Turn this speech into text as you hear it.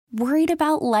Worried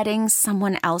about letting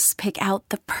someone else pick out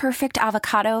the perfect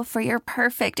avocado for your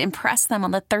perfect impress them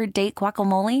on the third date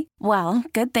guacamole? Well,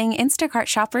 good thing Instacart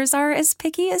shoppers are as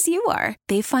picky as you are.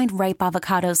 They find ripe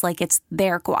avocados like it's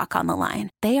their guac on the line.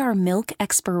 They are milk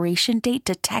expiration date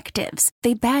detectives.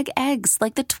 They bag eggs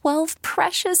like the 12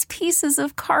 precious pieces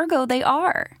of cargo they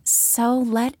are. So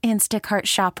let Instacart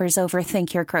shoppers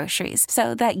overthink your groceries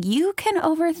so that you can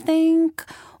overthink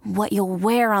what you'll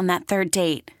wear on that third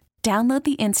date. Download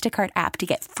the Instacart app to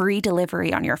get free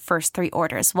delivery on your first 3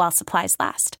 orders while supplies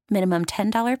last. Minimum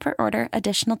 $10 per order.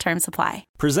 Additional terms apply.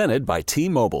 Presented by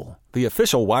T-Mobile, the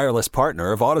official wireless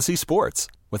partner of Odyssey Sports.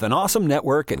 With an awesome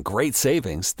network and great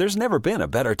savings, there's never been a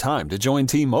better time to join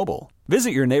T-Mobile. Visit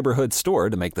your neighborhood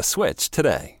store to make the switch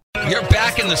today. You're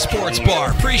back in the sports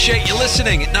bar. Appreciate you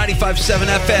listening at 95.7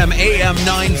 FM, AM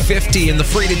 950, and the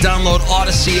free-to-download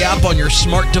Odyssey app on your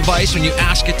smart device when you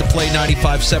ask it to play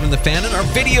 95.7 The Fan. And our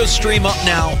video stream up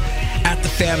now at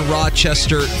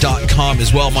thefanrochester.com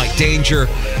as well. Mike Danger,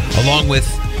 along with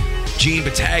Gene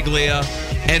Battaglia,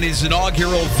 and his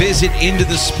inaugural visit into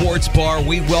the sports bar.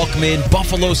 We welcome in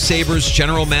Buffalo Sabres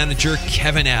General Manager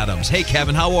Kevyn Adams. Hey,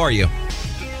 Kevin, how are you?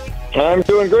 I'm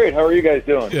doing great. How are you guys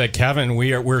doing? Yeah, Kevin,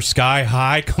 we're sky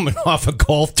high coming off a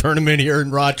golf tournament here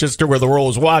in Rochester where the world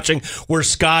is watching. We're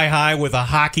sky high with a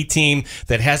hockey team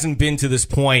that hasn't been to this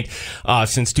point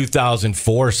since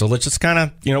 2004. So let's just kind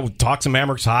of, talk some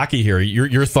Amerks hockey here.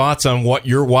 Your thoughts on what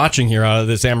you're watching here out of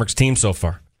this Amerks team so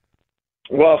far?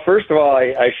 Well, first of all,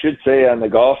 I should say on the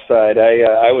golf side,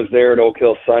 I was there at Oak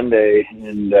Hill Sunday,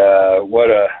 and what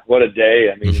a day!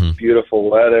 I mean, It's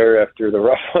beautiful weather after the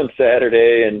rough on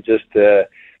Saturday, and just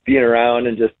being around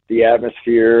and just the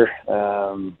atmosphere.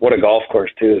 What a golf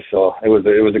course too! So it was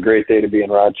a great day to be in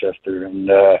Rochester, and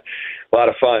a lot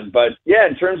of fun. But yeah,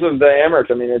 in terms of the Amerks,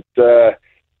 I mean, it's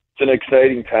an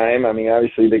exciting time. I mean,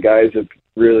 obviously the guys have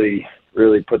really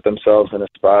put themselves in a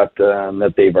spot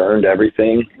that they've earned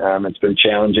everything. It's been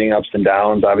challenging, ups and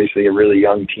downs. Obviously, a really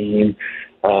young team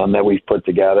that we've put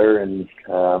together, and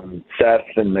Seth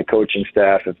and the coaching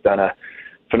staff have done a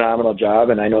phenomenal job.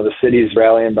 And I know the city's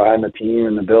rallying behind the team,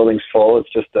 and the building's full. It's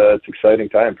just it's exciting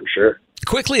time for sure.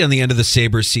 Quickly on the end of the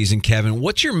Sabres season, Kevin,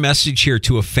 what's your message here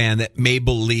to a fan that may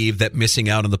believe that missing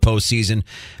out on the postseason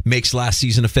makes last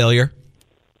season a failure?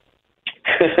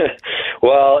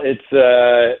 Well,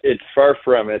 it's far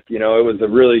from it. It was a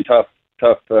really tough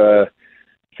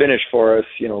finish for us,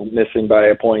 missing by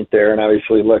a point there. And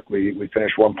obviously, look, we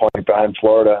finished 1 point behind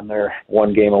Florida, and they're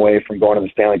 1 game away from going to the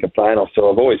Stanley Cup Final.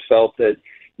 So I've always felt that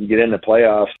you get in the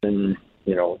playoffs and,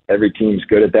 every team's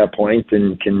good at that point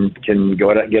and can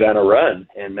get on a run.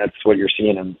 And that's what you're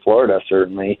seeing in Florida,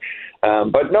 certainly.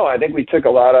 But no, I think we took a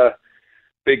lot of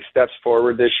big steps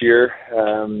forward this year.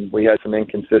 We had some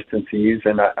inconsistencies,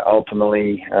 and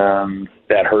ultimately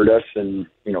that hurt us and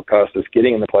cost us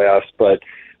getting in the playoffs. But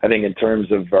I think in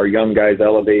terms of our young guys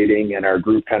elevating and our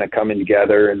group kind of coming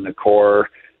together and the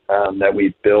core that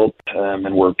we've built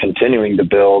and we're continuing to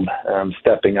build,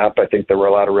 stepping up, I think there were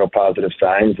a lot of real positive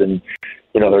signs. And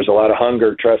there's a lot of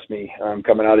hunger, trust me,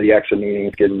 coming out of the exit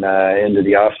meetings, getting into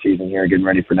the off season here, getting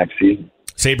ready for next season.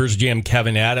 Sabres GM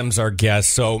Kevyn Adams, our guest.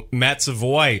 So Matt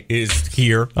Savoy is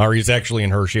here, or he's actually in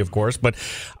Hershey, of course. But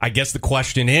I guess the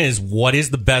question is, what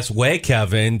is the best way,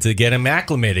 Kevin, to get him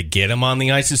acclimated, get him on the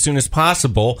ice as soon as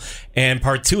possible? And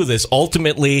part 2 of this,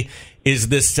 ultimately, is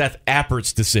this Seth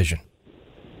Appert's decision?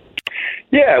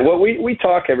 Yeah, well, we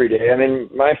talk every day. I mean,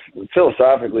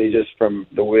 philosophically, just from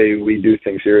the way we do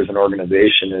things here as an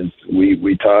organization, is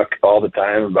we talk all the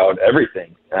time about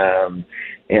everything.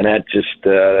 And that just,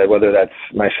 whether that's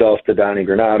myself to Donnie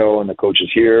Granato and the coaches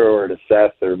here, or to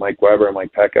Seth or Mike Weber and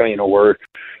Mike Pekka,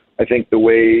 I think the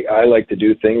way I like to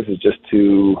do things is just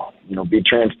to, be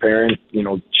transparent,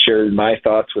 share my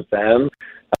thoughts with them,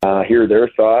 hear their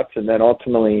thoughts. And then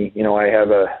ultimately, I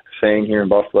have a saying here in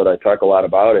Buffalo that I talk a lot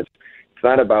about. It's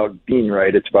not about being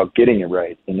right, it's about getting it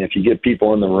right. And if you get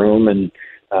people in the room and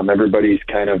everybody's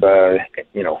kind of,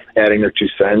 adding their 2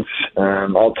 cents.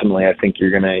 Ultimately, I think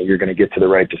you're gonna get to the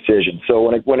right decision. So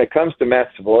when it comes to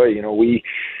Matt Savoy,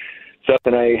 Seth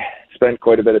and I spent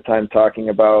quite a bit of time talking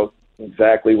about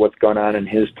exactly what's going on in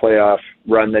his playoff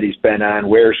run that he's been on,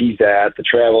 where he's at, the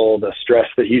travel, the stress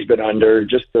that he's been under.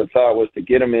 Just the thought was to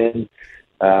get him in,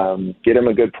 get him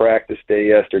a good practice day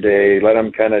yesterday, let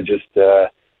him kind of just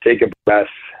take a breath,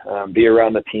 be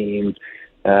around the team.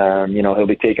 He'll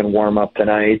be taking warm up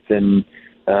tonight, and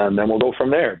then we'll go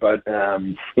from there. But,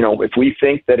 if we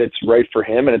think that it's right for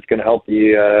him and it's going to help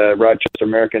the Rochester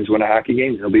Americans win a hockey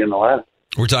game, he'll be in the lineup.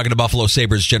 We're talking to Buffalo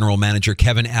Sabres general manager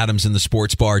Kevin Adams in the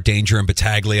Sports Bar, Danger and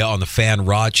Battaglia on the Fan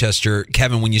Rochester.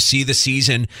 Kevin, when you see the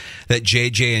season that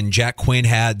JJ and Jack Quinn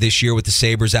had this year with the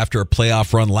Sabres after a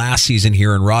playoff run last season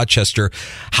here in Rochester,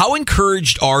 how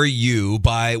encouraged are you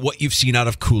by what you've seen out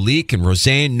of Kulik and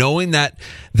Roseanne, knowing that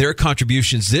their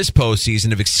contributions this postseason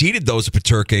have exceeded those of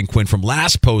Peterka and Quinn from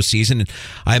last postseason? And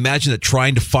I imagine that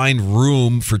trying to find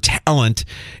room for talent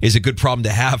is a good problem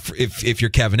to have if you're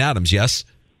Kevin Adams, yes?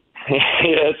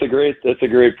 Yeah, that's a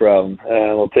great problem.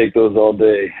 We'll take those all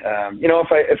day.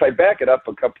 If I back it up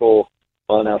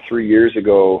 3 years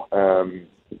ago,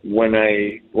 when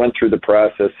I went through the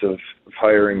process of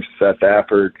hiring Seth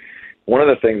Appert, one of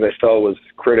the things I felt was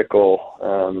critical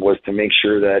was to make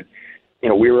sure that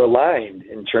we were aligned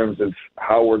in terms of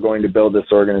how we're going to build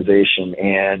this organization.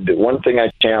 And one thing I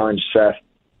challenged Seth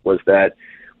was that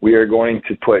we are going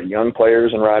to put young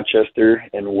players in Rochester,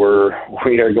 and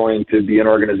we are going to be an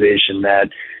organization that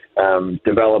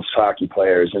develops hockey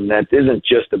players. And that isn't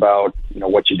just about,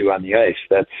 what you do on the ice.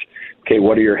 That's, okay,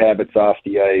 what are your habits off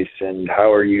the ice, and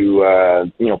how are you,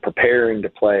 preparing to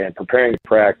play and preparing to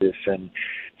practice. And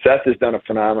Seth has done a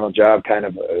phenomenal job kind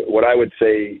of what I would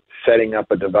say setting up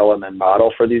a development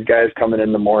model for these guys coming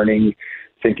in the morning,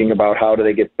 thinking about how do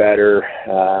they get better,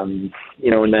 and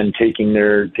then taking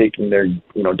their day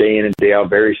in and day out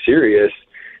very serious.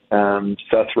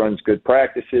 Seth runs good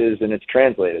practices, and it's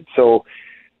translated. So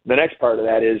the next part of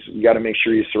that is you got to make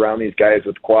sure you surround these guys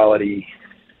with quality,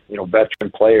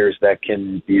 veteran players that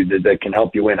can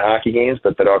help you win hockey games,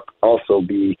 but that also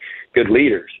be good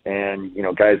leaders. And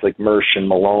guys like Mersch and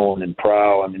Malone and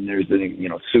Prow. I mean, there's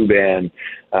Subban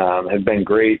have been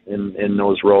great in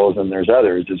those roles, and there's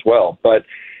others as well. But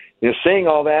saying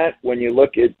all that, when you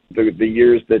look at the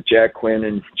years that Jack Quinn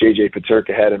and JJ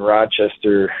Peterka had in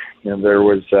Rochester, there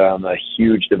was a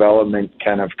huge development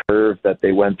kind of curve that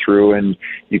they went through, and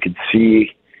you could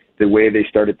see the way they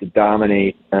started to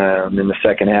dominate in the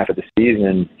second half of the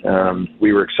season.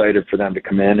 We were excited for them to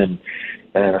come in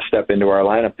and step into our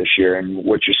lineup this year. And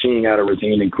what you're seeing out of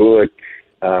Rosine and Kulik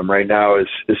right now is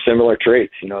similar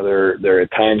traits. They're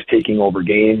at times taking over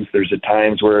games. There's at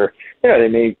times where they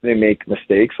make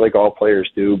mistakes like all players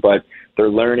do, but they're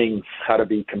learning how to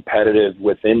be competitive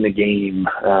within the game.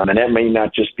 And that may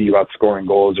not just be about scoring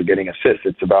goals or getting assists.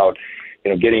 It's about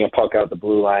getting a puck out the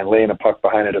blue line, laying a puck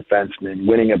behind a defenseman,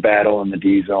 winning a battle in the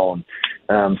D zone.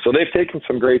 So they've taken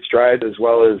some great strides, as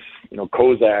well as,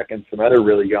 Kozak and some other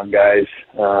really young guys,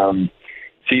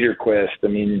 Cedarquist, I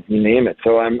mean, you name it.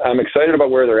 So I'm excited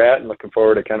about where they're at and looking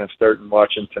forward to kind of starting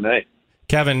watching tonight.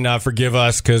 Kevin, forgive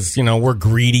us because, we're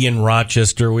greedy in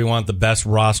Rochester. We want the best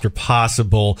roster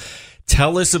possible.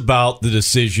 Tell us about the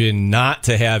decision not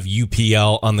to have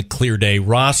UPL on the Clear Day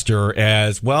roster,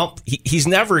 as well. He's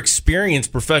never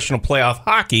experienced professional playoff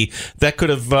hockey. That could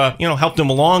have, helped him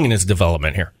along in his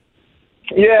development here.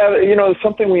 Yeah,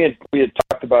 something we had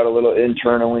talked about a little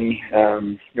internally.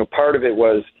 Part of it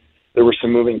was there were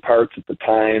some moving parts at the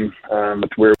time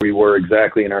with where we were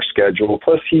exactly in our schedule.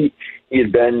 Plus, he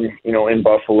had been, in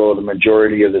Buffalo the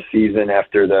majority of the season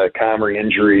after the Comrie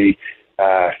injury.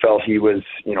 Felt he was,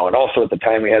 and also at the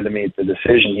time we had to make the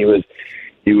decision, he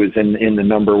was in the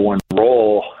number one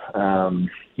role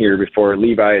here before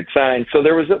Levi had signed. So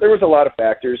there was a lot of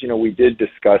factors. We did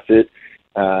discuss it,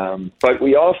 but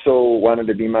we also wanted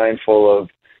to be mindful of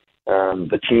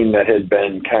the team that had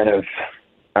been kind of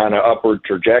on an upward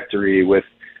trajectory with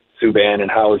Subban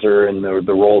and Hauser and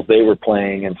the roles they were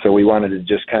playing, and so we wanted to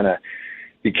just kind of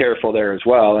be careful there as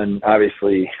well. And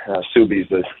obviously,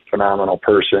 Subi's a phenomenal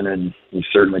person, and he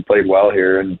certainly played well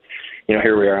here. And,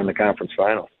 here we are in the conference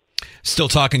final. Still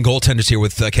talking goaltenders here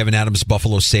with Kevin Adams,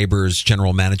 Buffalo Sabres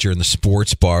general manager in the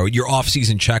Sports Bar. Your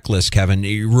off-season checklist, Kevin,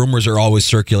 rumors are always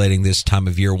circulating this time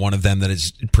of year. One of them that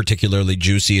is particularly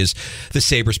juicy is the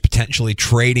Sabres potentially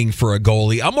trading for a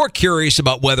goalie. I'm more curious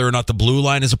about whether or not the blue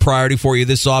line is a priority for you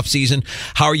this offseason.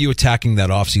 How are you attacking that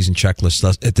off-season checklist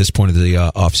at this point of the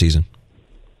offseason?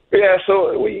 Yeah,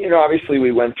 so obviously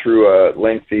we went through a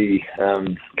lengthy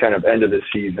kind of end of the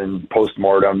season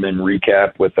postmortem and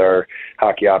recap with our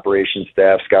hockey operations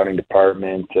staff, scouting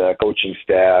department, coaching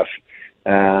staff,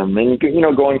 and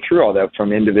going through all that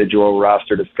from individual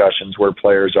roster discussions where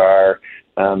players are,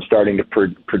 starting to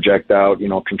project out,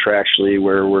 contractually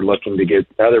where we're looking to get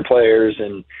other players,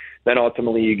 and then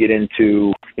ultimately you get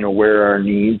into where are our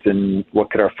needs and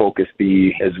what could our focus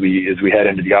be as we head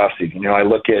into the off season. I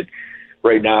look at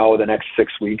right now, the next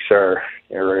 6 weeks are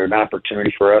an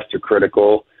opportunity for us to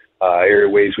critical area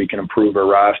ways we can improve our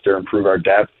roster, improve our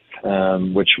depth,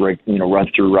 which run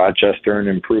through Rochester, and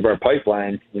improve our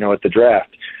pipeline, at the draft.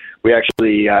 we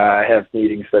actually have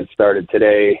meetings that started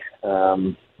today,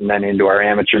 and then into our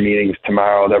amateur meetings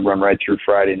tomorrow that run right through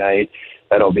Friday night.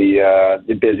 That'll be a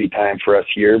busy time for us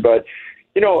here. But,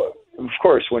 of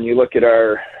course, when you look at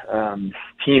our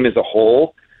team as a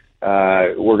whole,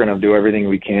 we're going to do everything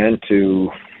we can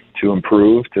to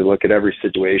improve, to look at every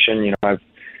situation. I've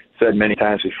said many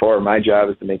times before, my job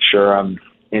is to make sure I'm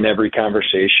in every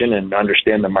conversation and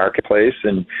understand the marketplace,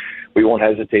 and we won't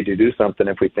hesitate to do something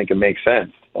if we think it makes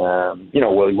sense.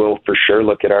 We'll for sure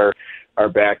look at our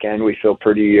back end. We feel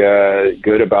pretty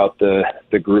good about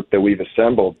the group that we've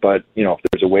assembled, but if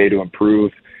there's a way to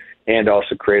improve and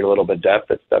also create a little bit of depth,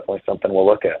 that's definitely something we'll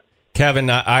look at. Kevin,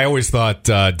 I always thought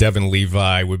Devin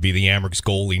Levi would be the Amerks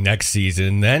goalie next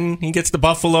season. Then he gets to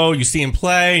Buffalo, you see him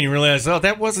play, and you realize,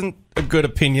 that wasn't a good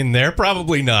opinion there.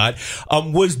 Probably not.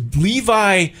 Was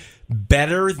Levi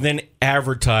better than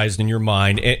advertised in your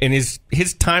mind? And is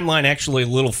his timeline actually a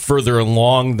little further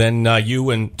along than you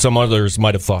and some others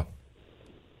might have thought?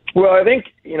 Well, I think,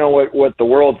 what the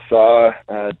world saw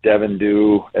Devin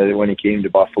do when he came to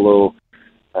Buffalo,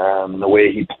 the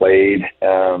way he played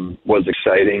was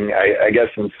exciting. I guess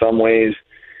in some ways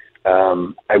I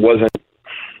don't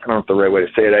know if the right way to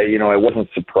say it. I wasn't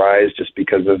surprised just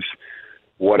because of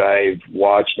what I've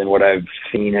watched and what I've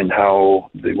seen and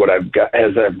what I've got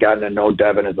as I've gotten to know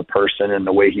Devin as a person and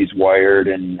the way he's wired.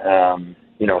 And,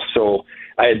 so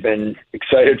I had been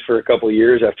excited for a couple of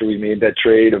years after we made that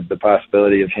trade of the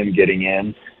possibility of him getting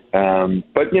in.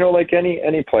 But, like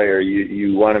any player,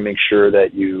 you want to make sure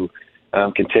that you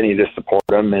continue to support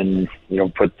him and,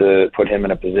 put him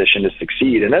in a position to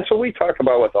succeed. And that's what we talk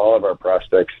about with all of our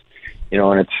prospects,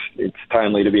 and it's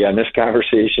timely to be on this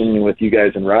conversation with you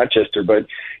guys in Rochester. But,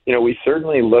 we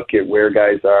certainly look at where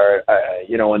guys are,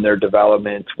 in their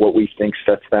development, what we think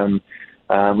sets them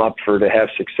up to have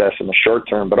success in the short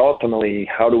term, but ultimately,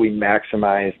 how do we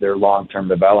maximize their long-term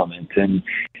development? And,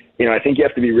 I think you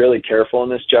have to be really careful in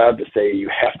this job to say you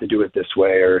have to do it this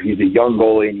way, or he's a young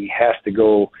goalie and he has to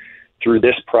go through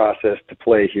this process to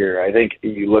play here. I think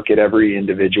you look at every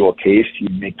individual case, you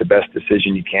make the best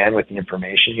decision you can with the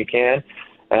information you can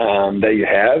that you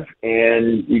have,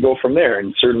 and you go from there.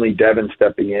 And certainly Devin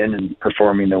stepping in and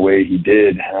performing the way he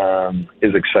did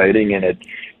is exciting, and it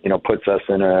puts us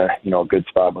in a good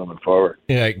spot moving forward.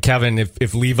 Yeah, Kevin,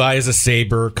 if Levi is a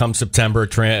Sabre come September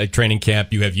training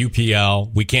camp, you have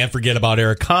UPL. We can't forget about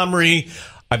Eric Comrie.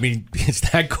 I mean, is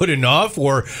that good enough,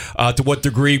 or to what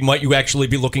degree might you actually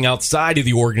be looking outside of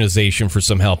the organization for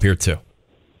some help here too?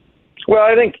 Well,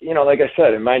 I think, like I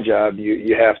said, in my job,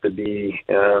 you have to be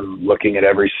looking at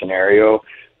every scenario.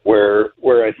 Where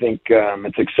I think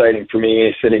it's exciting for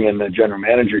me sitting in the general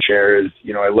manager chair is,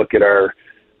 I look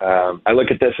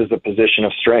at this as a position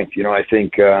of strength. I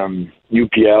think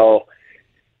UPL,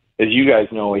 as you guys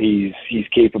know, he's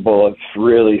capable of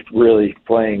really, really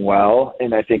playing well.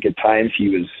 And I think at times he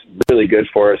was really good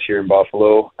for us here in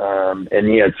Buffalo. And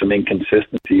he had some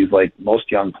inconsistencies like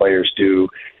most young players do.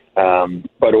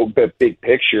 But big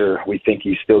picture, we think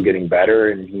he's still getting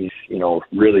better, and he's,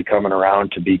 really coming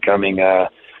around to becoming a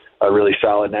really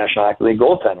solid National Hockey League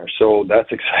goaltender. So that's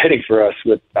exciting for us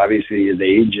with obviously his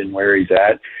age and where he's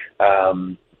at.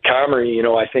 Comrie,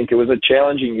 I think it was a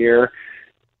challenging year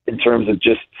in terms of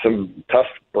just some tough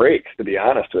breaks, to be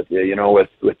honest with you,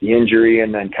 with the injury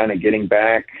and then kind of getting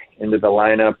back into the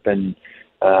lineup and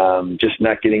just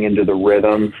not getting into the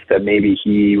rhythm that maybe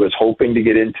he was hoping to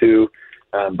get into.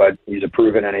 But he's a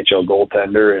proven NHL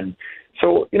goaltender. And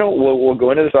so, we'll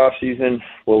go into this offseason.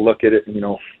 We'll look at it,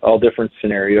 all different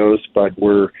scenarios, but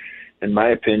we're, in my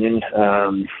opinion,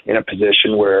 in a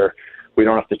position where we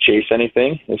don't have to chase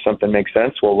anything. If something makes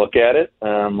sense, we'll look at it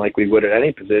like we would at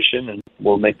any position, and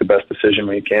we'll make the best decision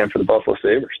we can for the Buffalo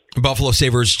Sabres. Buffalo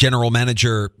Sabres General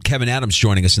Manager Kevin Adams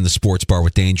joining us in the Sports Bar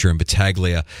with Danger and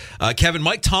Battaglia. Kevin,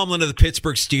 Mike Tomlin of the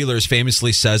Pittsburgh Steelers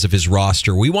famously says of his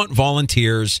roster, "We want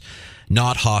volunteers,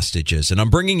 not hostages." And I'm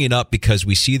bringing it up because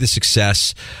we see the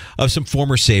success of some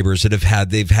former Sabres that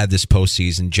they've had this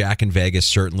postseason. Jack in Vegas,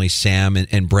 certainly Sam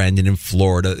and Brandon in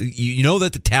Florida. You know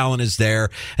that the talent is there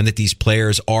and that these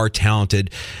players are talented.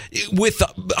 With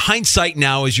hindsight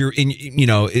now, as you're in,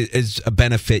 as a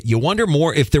benefit, you wonder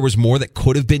more if there was more that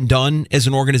could have been done as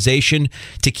an organization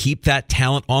to keep that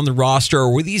talent on the roster,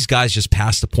 or were these guys just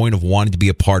past the point of wanting to be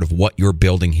a part of what you're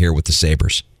building here with the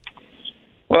Sabres?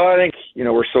 Well, I think,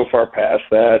 we're so far past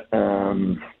that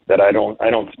that I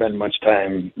don't spend much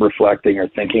time reflecting or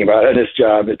thinking about it. This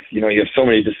job, it's, you have so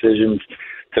many decisions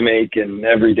to make, and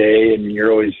every day, and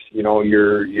you're always,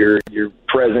 you're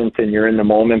present and you're in the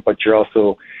moment, but you're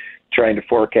also trying to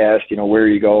forecast, where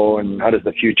you go and how does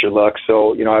the future look.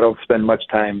 So, I don't spend much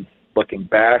time looking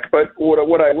back. But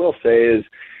what I will say is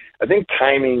I think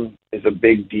timing is a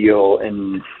big deal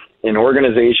in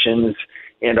organizations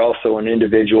and also in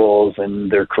individuals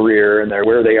and their career and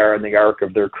where they are in the arc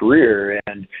of their career.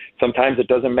 And sometimes it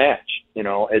doesn't match,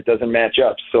 it doesn't match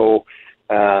up. So,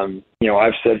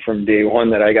 I've said from day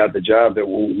one that I got the job that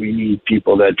we need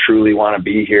people that truly want to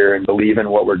be here and believe in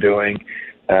what we're doing,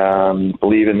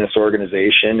 believe in this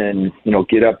organization and,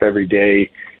 get up every day,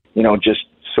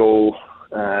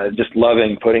 just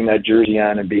loving putting that jersey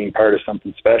on and being part of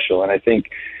something special. And I think,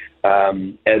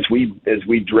 as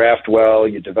we draft well,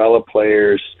 you develop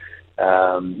players,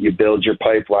 you build your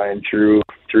pipeline through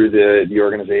the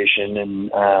organization,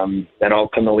 and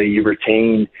ultimately you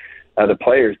retain the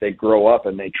players. They grow up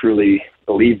and they truly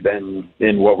believe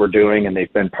in what we're doing, and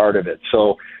they've been part of it.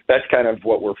 So that's kind of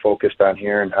what we're focused on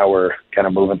here and how we're kind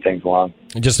of moving things along.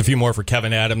 And just a few more for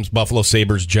Kevin Adams, Buffalo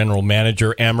Sabres general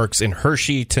manager. Amerks in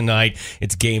Hershey tonight.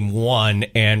 It's game 1.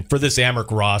 And for this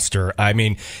Amerks roster, I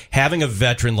mean, having a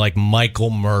veteran like Michael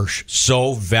Mersch,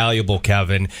 so valuable,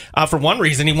 Kevin. For one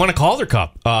reason, he won a Calder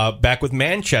Cup back with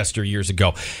Manchester years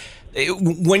ago.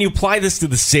 When you apply this to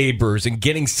the Sabres and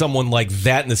getting someone like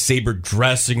that in the Sabre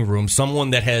dressing room,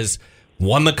 someone that has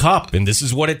won the cup, and this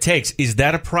is what it takes, is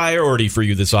that a priority for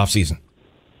you this offseason?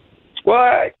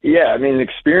 Well, yeah. I mean,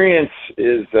 experience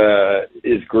is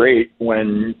great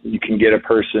when you can get a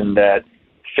person that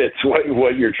fits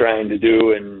what you're trying to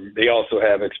do, and they also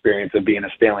have experience of being a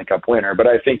Stanley Cup winner. But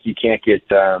I think you can't get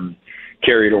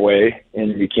carried away,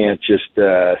 and you can't just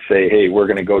say, hey, we're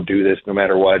going to go do this no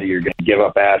matter what. You're going to give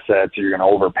up assets, or you're going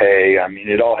to overpay. I mean,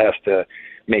 it all has to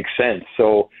make sense.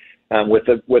 So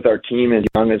with our team as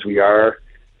young as we are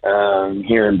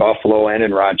here in Buffalo and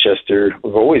in Rochester,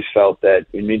 we've always felt that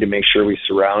we need to make sure we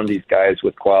surround these guys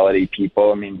with quality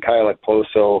people. I mean, Kyle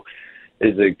Okposo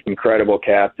is an incredible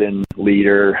captain,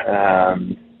 leader,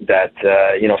 that,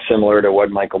 similar to what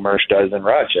Michael Mersch does in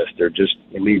Rochester. Just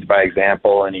he leads by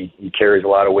example, and he carries a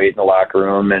lot of weight in the locker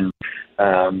room. And,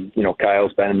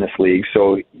 Kyle's been in this league,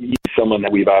 so he's someone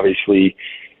that we've obviously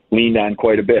leaned on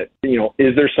quite a bit.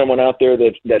 Is there someone out there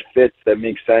that fits, that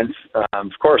makes sense?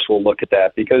 Of course, we'll look at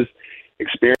that because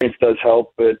experience does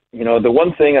help. But, the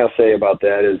one thing I'll say about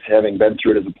that is, having been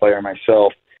through it as a player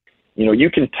myself,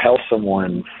 you can tell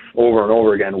someone over and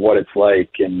over again what it's like,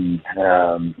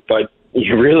 but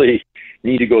you really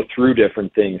need to go through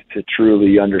different things to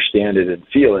truly understand it and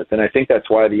feel it. And I think that's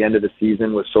why the end of the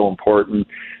season was so important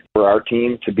for our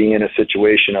team, to be in a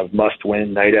situation of must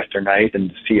win night after night and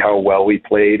to see how well we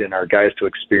played and our guys to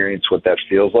experience what that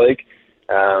feels like.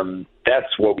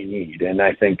 That's what we need. And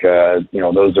I think,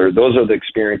 those are the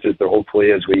experiences that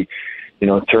hopefully, as we,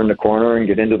 turn the corner and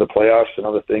get into the playoffs and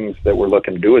other things that we're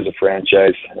looking to do as a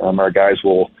franchise, our guys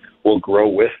will grow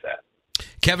with that.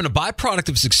 Kevin, a byproduct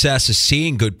of success is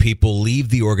seeing good people leave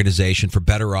the organization for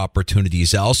better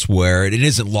opportunities elsewhere. It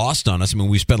isn't lost on us. I mean,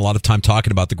 we spent a lot of time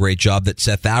talking about the great job that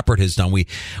Seth Appert has done.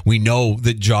 We know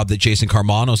the job that Jason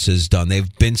Karmanos has done.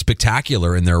 They've been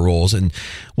spectacular in their roles, and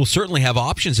will certainly have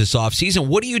options this offseason.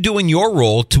 What do you do in your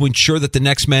role to ensure that the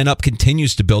next man up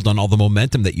continues to build on all the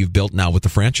momentum that you've built now with the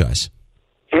franchise?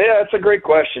 Yeah, that's a great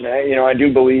question. I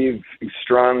do believe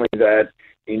strongly that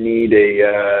you need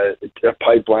a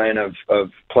pipeline of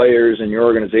players in your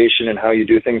organization and how you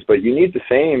do things, but you need the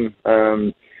same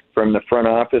from the front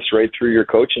office right through your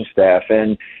coaching staff.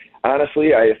 And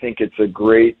honestly, I think it's a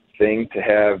great thing to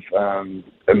have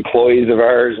employees of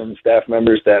ours and staff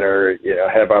members that are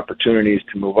have opportunities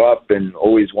to move up, and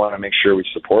always want to make sure we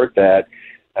support that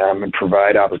and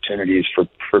provide opportunities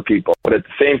for people. But at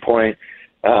the same point,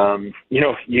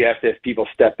 you have to have people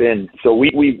step in. So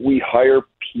we hire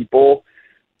people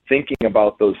thinking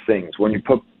about those things. When you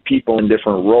put people in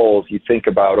different roles, you think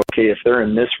about, okay, if they're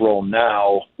in this role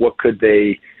now, what could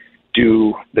they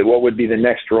do? What would be the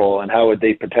next role, and how would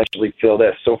they potentially fill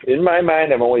this? So in my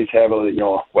mind, I've always have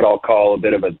what I'll call a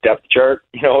bit of a depth chart.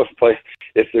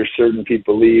 If there's certain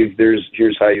people leave,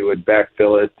 here's how you would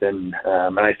backfill it, and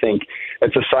I think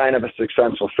it's a sign of a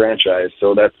successful franchise.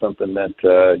 So that's something that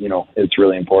it's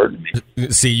really important to me.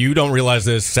 See, you don't realize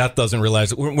this. Seth doesn't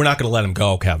realize it. We're not going to let him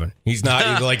go, Kevin. He's not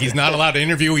he's not allowed to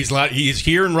interview. He's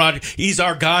here in Rod. He's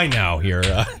our guy now here.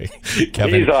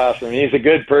 Kevin. He's awesome. He's a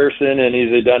good person, and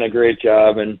he's done a great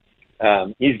job, and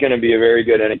he's going to be a very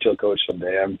good NHL coach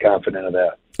someday. I'm confident of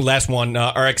that. Last one.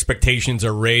 Our expectations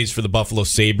are raised for the Buffalo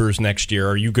Sabres next year.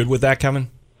 Are you good with that,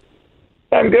 Kevin?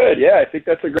 I'm good. Yeah, I think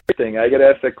that's a great thing. I get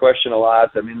asked that question a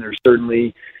lot. I mean, there's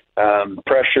certainly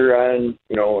pressure on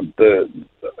the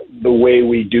way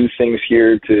we do things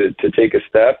here to take a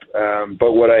step.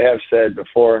 But what I have said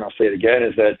before, and I'll say it again,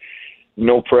 is that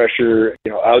no pressure,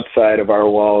 outside of our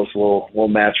walls will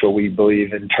match what we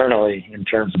believe internally in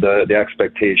terms of the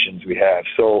expectations we have.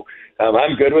 So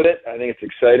I'm good with it. I think it's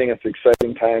exciting. It's an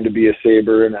exciting time to be a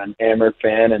Sabre and an Amherst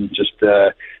fan, and just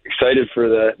excited for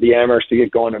the Amherst to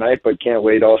get going tonight, but can't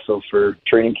wait also for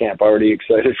training camp. Already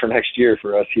excited for next year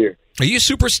for us here. Are you a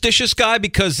superstitious guy?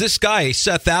 Because this guy,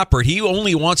 Seth Appert, he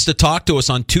only wants to talk to us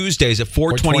on Tuesdays at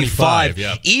 4:25.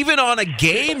 Yeah. Even on a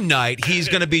game night, he's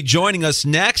going to be joining us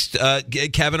next.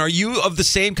 Kevin, are you of the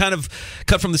same kind of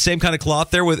cut from the same kind of cloth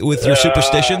there with your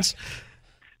superstitions?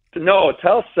 No,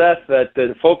 tell Seth that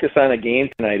to focus on a game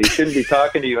tonight. He shouldn't be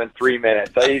talking to you in 3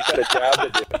 minutes. He's got a job to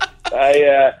do.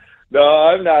 No,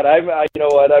 I'm not. You know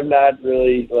what? I'm not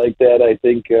really like that. I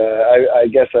think I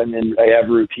guess I have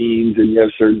routines and you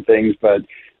have certain things, but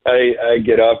I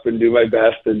get up and do my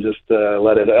best and just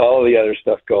let all the other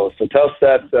stuff go. So tell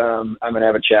Seth I'm going to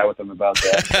have a chat with him about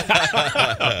that.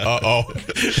 Uh-oh. I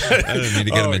didn't mean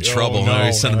to get him in trouble. No.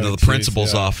 I sent him to the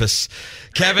principal's office.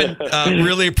 Kevin,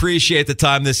 really appreciate the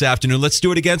time this afternoon. Let's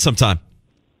do it again sometime.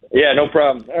 Yeah, no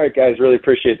problem. All right, guys, really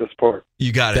appreciate the support.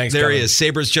 You got it. Thanks, there Kevin. he is,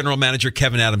 Sabres general manager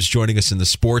Kevin Adams joining us in the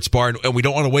sports bar. And we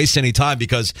don't want to waste any time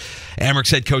because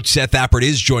Amherst head coach Seth Appert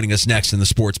is joining us next in the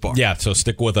sports bar. Yeah, so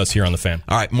stick with us here on The Fan.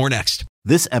 All right, more next.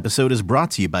 This episode is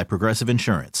brought to you by Progressive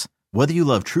Insurance. Whether you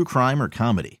love true crime or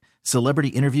comedy, celebrity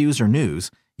interviews or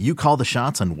news, you call the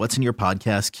shots on what's in your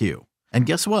podcast queue. And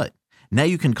guess what? Now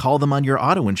you can call them on your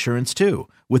auto insurance too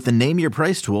with the Name Your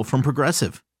Price tool from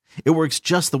Progressive. It works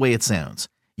just the way it sounds.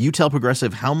 You tell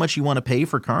Progressive how much you want to pay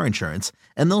for car insurance,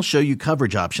 and they'll show you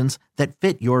coverage options that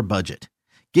fit your budget.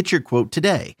 Get your quote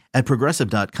today at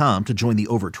Progressive.com to join the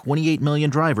over 28 million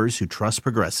drivers who trust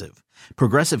Progressive.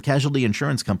 Progressive Casualty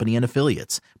Insurance Company and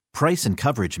Affiliates. Price and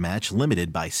coverage match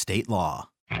limited by state law.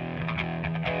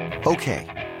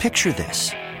 Okay, picture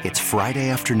this. It's Friday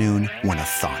afternoon when a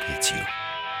thought hits you.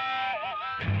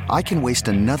 I can waste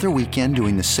another weekend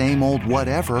doing the same old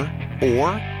whatever, or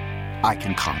I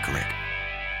can conquer it.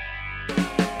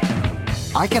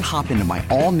 I can hop into my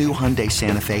all-new Hyundai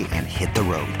Santa Fe and hit the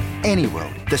road. Any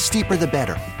road. The steeper, the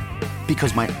better.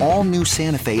 Because my all-new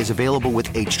Santa Fe is available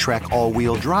with H-Track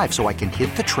all-wheel drive, so I can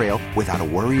hit the trail without a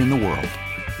worry in the world.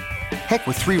 Heck,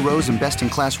 with 3 rows and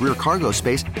best-in-class rear cargo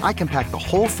space, I can pack the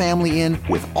whole family in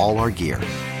with all our gear.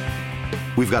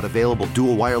 We've got available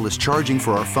dual wireless charging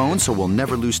for our phones, so we'll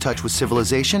never lose touch with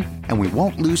civilization, and we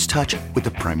won't lose touch with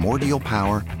the primordial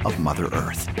power of Mother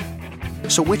Earth.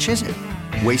 So which is it?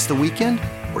 Waste the weekend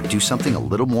or do something a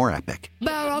little more epic?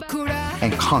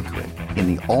 And conquer it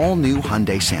in the all-new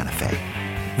Hyundai Santa Fe.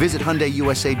 Visit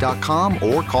HyundaiUSA.com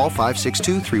or call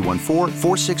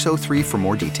 562-314-4603 for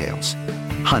more details.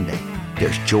 Hyundai,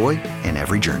 there's joy in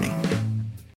every journey.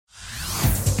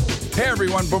 Hey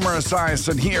everyone, Boomer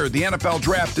Esiason here. The NFL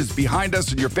Draft is behind us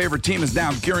and your favorite team is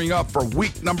now gearing up for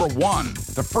week number 1.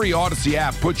 The free Odyssey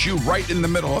app puts you right in the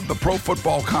middle of the pro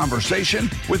football conversation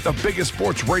with the biggest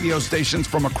sports radio stations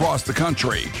from across the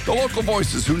country. The local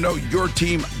voices who know your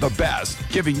team the best,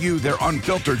 giving you their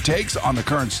unfiltered takes on the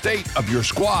current state of your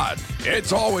squad.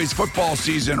 It's always football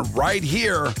season right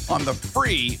here on the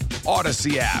free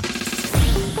Odyssey app.